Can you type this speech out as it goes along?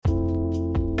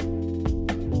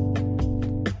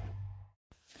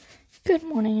Good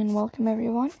morning and welcome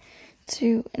everyone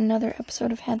to another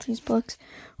episode of Hadley's Books,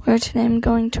 where today I'm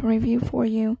going to review for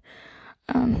you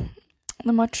the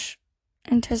much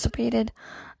anticipated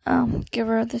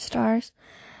Giver of the Stars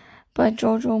by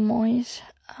Jojo Moyes.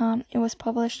 It was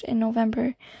published in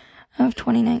November of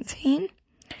 2019,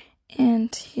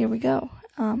 and here we go.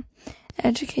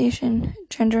 Education,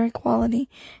 gender equality,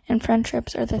 and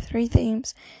friendships are the three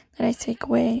themes that I take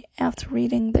away after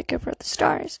reading The Giver of the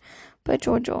Stars by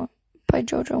Jojo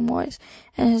Moyes,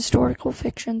 an historical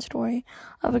fiction story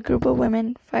of a group of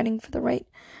women fighting for the right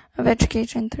of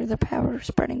education through the power of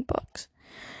spreading books.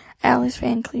 Alice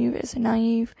Van Cleve is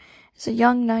a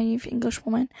young, naive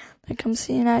Englishwoman that comes to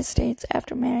the United States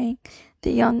after marrying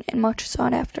the young and much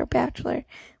sought-after bachelor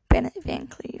Bennett Van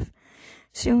Cleve.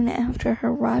 Soon after her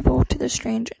arrival to the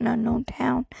strange and unknown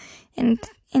town in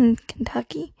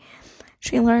Kentucky,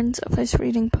 she learns of this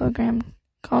reading program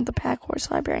called the Packhorse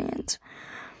Librarians,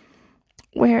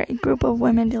 where a group of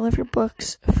women deliver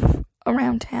books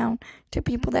around town to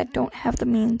people that don't have the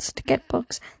means to get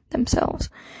books themselves.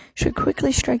 She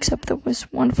quickly strikes up this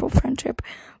wonderful friendship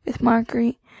with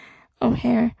Marguerite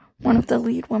O'Hare, one of the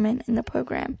lead women in the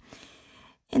program.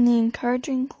 In the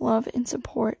encouraging love and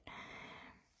support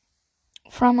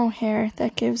from O'Hare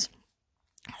that gives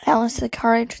Alice the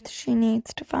courage that she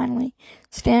needs to finally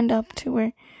stand up to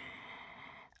her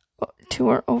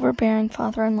overbearing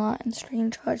father-in-law and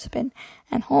strange husband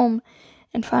at home,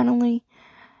 and finally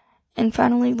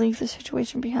leave the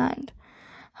situation behind.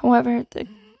 However,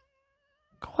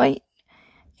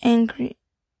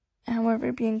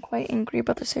 being quite angry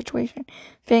about the situation,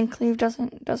 Van Cleve does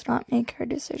not make her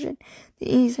decision the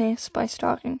easiest by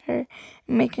stalking her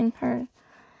and making her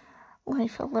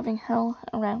life a living hell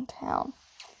around town.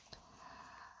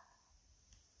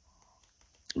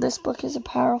 This book is a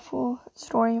powerful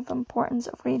story of the importance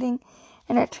of reading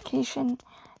and education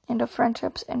and of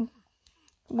friendships and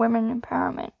women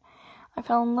empowerment. I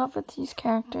fell in love with these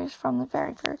characters from the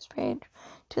very first page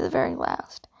to the very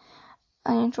last.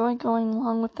 I enjoy going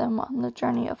along with them on the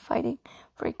journey of fighting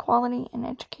for equality and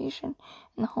education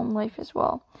in the home life as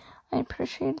well. I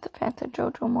appreciated the fact that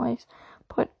Jojo Moyes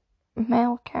put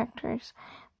male characters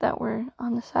that were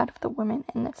on the side of the women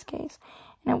in this case,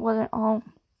 and it wasn't all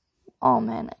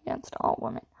men against all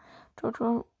women.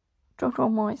 Jojo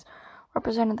Moyes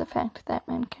represented the fact that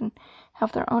men can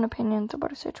have their own opinions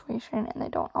about a situation and they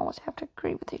don't always have to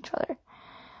agree with each other.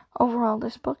 Overall,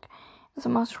 this book is a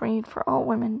must-read for all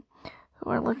women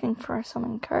who are looking for some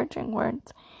encouraging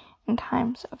words in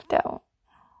times of doubt.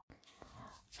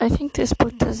 I think this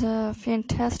book does a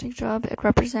fantastic job at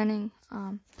representing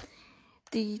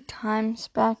the times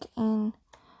back in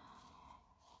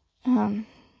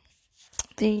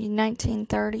the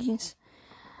 1930s.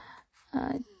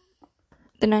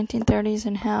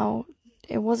 And how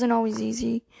it wasn't always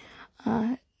easy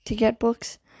to get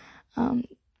books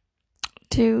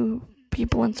to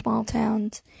people in small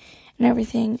towns and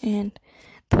everything, and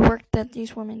the work that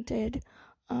these women did,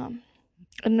 and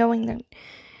knowing that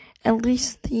at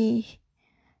least the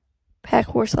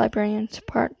Packhorse Librarians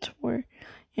parts were,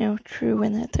 true,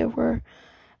 and that there were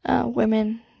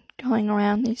women going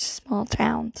around these small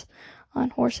towns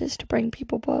on horses to bring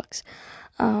people books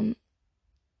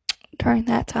during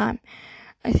that time.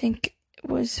 I think it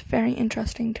was very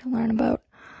interesting to learn about,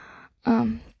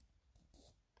 and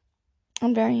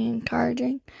very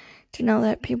encouraging to know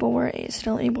that people were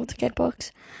still able to get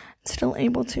books, still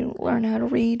able to learn how to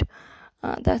read.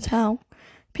 That's how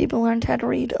people learned how to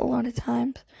read a lot of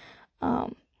times,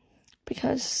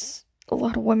 because a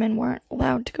lot of women weren't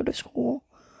allowed to go to school,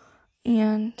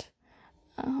 and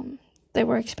they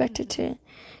were expected to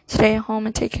stay at home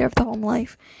and take care of the home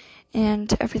life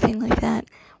and everything like that,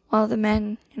 while the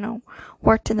men,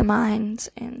 worked in the mines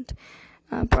and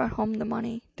brought home the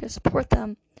money to support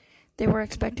them. The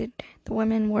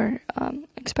women were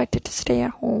expected to stay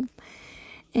at home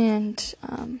and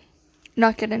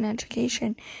not get an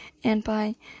education. And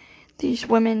by these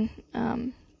women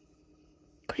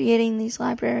creating these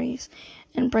libraries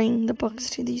and bringing the books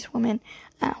to these women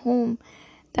at home,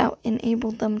 that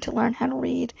enabled them to learn how to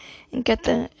read and get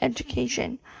the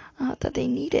education that they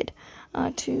needed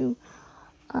to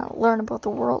learn about the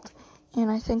world. And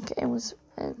I think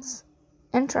it's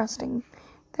interesting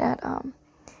that, and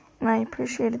I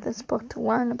appreciated this book to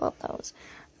learn about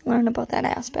that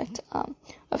aspect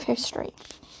of history.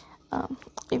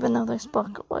 Even though this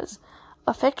book was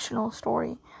a fictional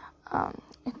story,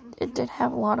 it did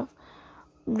have a lot of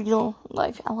real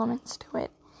life elements to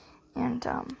it, and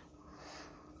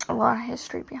a lot of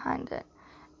history behind it,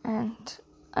 and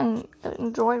I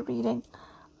enjoy reading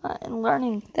and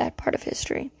learning that part of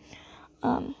history.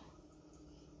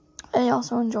 I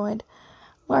also enjoyed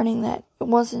learning that it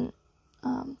wasn't,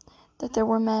 that there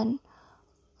were men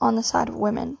on the side of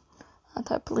women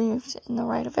that believed in the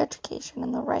right of education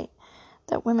and the right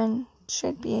that women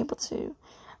should be able to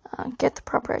get the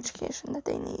proper education that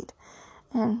they need,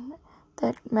 and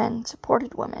that men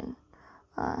supported women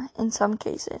in some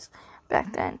cases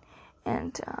back then,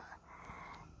 and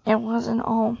it wasn't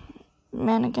all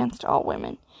men against all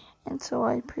women, and so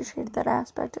I appreciated that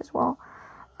aspect as well.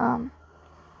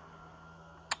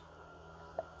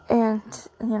 And,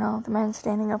 the men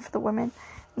standing up for the women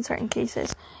in certain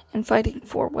cases and fighting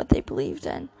for what they believed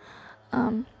in.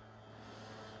 I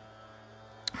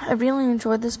really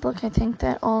enjoyed this book. I think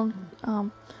that all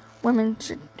women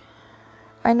should.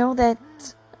 I know that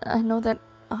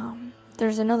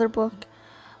there's another book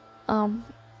kind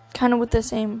of with the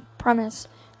same premise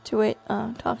to it,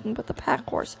 talking about the pack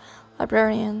horse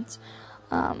librarians.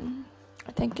 I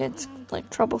think it's like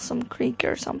Troublesome Creek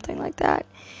or something like that.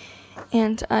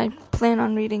 And I plan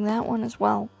on reading that one as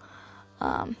well,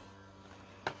 to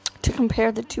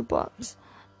compare the two books,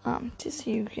 to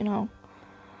see,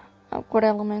 what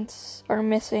elements are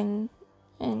missing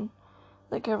in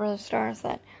The Giver of the Stars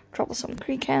that Troublesome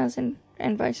Creek has, and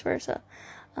vice versa.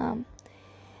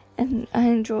 And I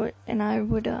enjoy it, and I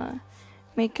would I'm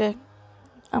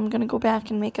going to go back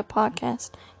and make a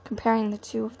podcast comparing the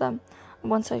two of them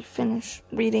once I finish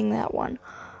reading that one.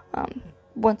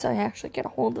 Once I actually get a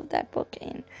hold of that book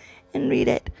and read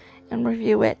it and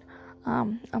review it,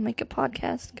 I'll make a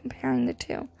podcast comparing the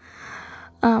two.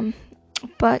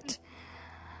 But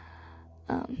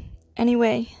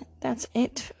anyway, that's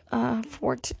it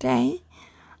for today.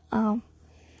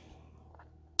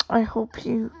 I hope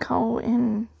you go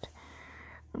and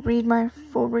read my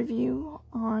full review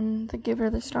on The Giver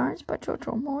of the Stars by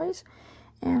Jojo Moyes,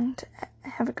 and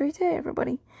have a great day,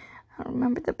 everybody.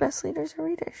 Remember, the best leaders are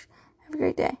readers. Have a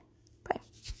great day.